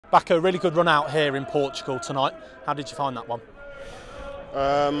Back a really good run out here in Portugal tonight. How did you find that one?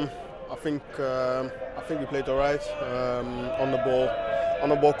 I think we played all right. On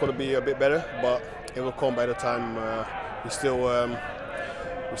the ball could be a bit better, but it will come by the time we're still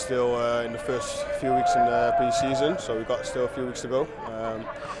in the first few weeks in the pre-season, so we got still a few weeks to go.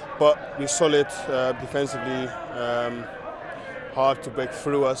 But we're solid defensively. Hard to break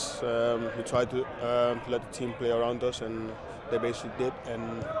through us. We tried to let the team play around us, and they basically did.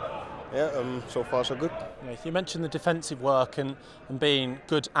 And yeah, so far so good. Yeah, you mentioned the defensive work and being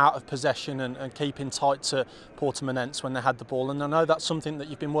good out of possession and keeping tight to Portimonense when they had the ball. And I know that's something that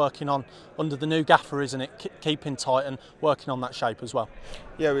you've been working on under the new gaffer, isn't it? Keeping tight and working on that shape as well.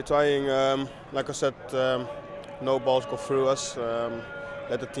 Yeah, we're trying. Like I said, no balls go through us.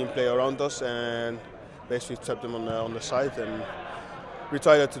 Let the team play around us and basically trap them on the side. And we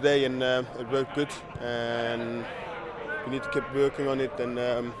tried that today, and it worked good. And we need to keep working on it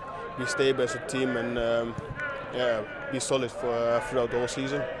and be stable as a team and yeah, be solid throughout the whole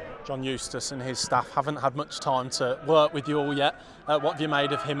season. John Eustace and his staff haven't had much time to work with you all yet. What have you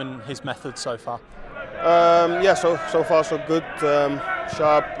made of him and his methods so far? Yeah, so far so good.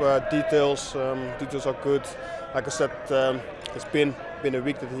 Sharp details. Details are good. Like I said, it's been a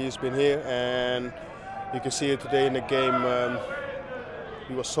week that he's been here, and you can see it today in the game.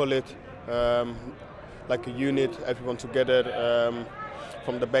 He was solid, like a unit, everyone together.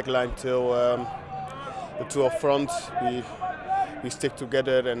 From the back line till the two up front, we stick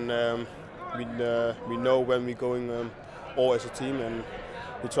together, and we know when we're going all as a team, and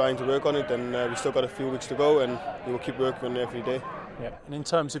we're trying to work on it. And we still got a few weeks to go, and we will keep working on it every day. Yeah. And in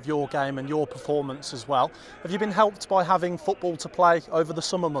terms of your game and your performance as well, have you been helped by having football to play over the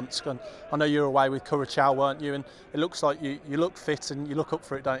summer months? I know you were away with Curacao, weren't you? And it looks like you look fit and you look up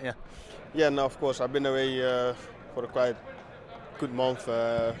for it, don't you? Yeah, no, of course. I've been away for a quite good month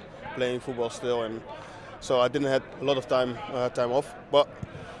playing football still, and so I didn't have a lot of time off. But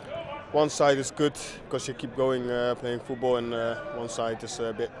one side is good because you keep going playing football, and one side is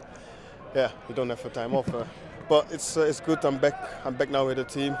a bit, yeah, you don't have the time off. But it's good. I'm back now with the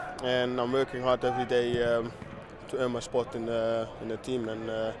team, and I'm working hard every day to earn my spot in the team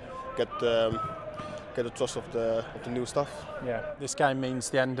and get the trust of the new staff. Yeah, this game means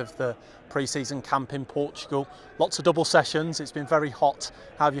the end of the pre-season camp in Portugal. Lots of double sessions. It's been very hot.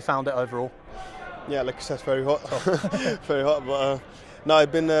 How have you found it overall? Yeah, like I said, very hot, very hot. But no,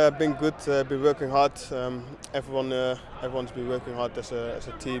 it's been good. Been working hard. Everyone's been working hard as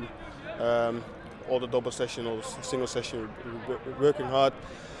a team. All the double session or single session, we're working hard,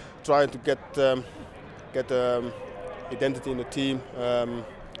 trying to get identity in the team,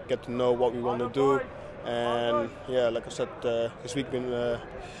 get to know what we want to do. And yeah, like I said, this week been a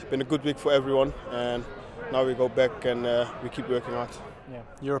good week for everyone, and now we go back and we keep working hard. Yeah.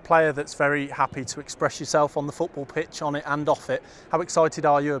 You're a player that's very happy to express yourself on the football pitch, on it and off it. How excited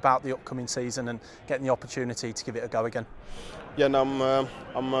are you about the upcoming season and getting the opportunity to give it a go again? Yeah, no,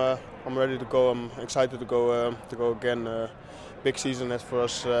 I'm ready to go. I'm excited to go again. Big season ahead for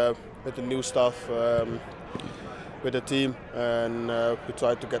us with the new stuff. With the team, and we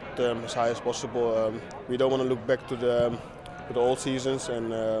try to get as high as possible. We don't want to look back to the old seasons, and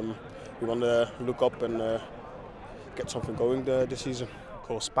we want to look up and get something going this season. Of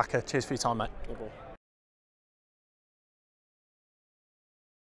course. Bacca, cheers for your time, mate. Okay.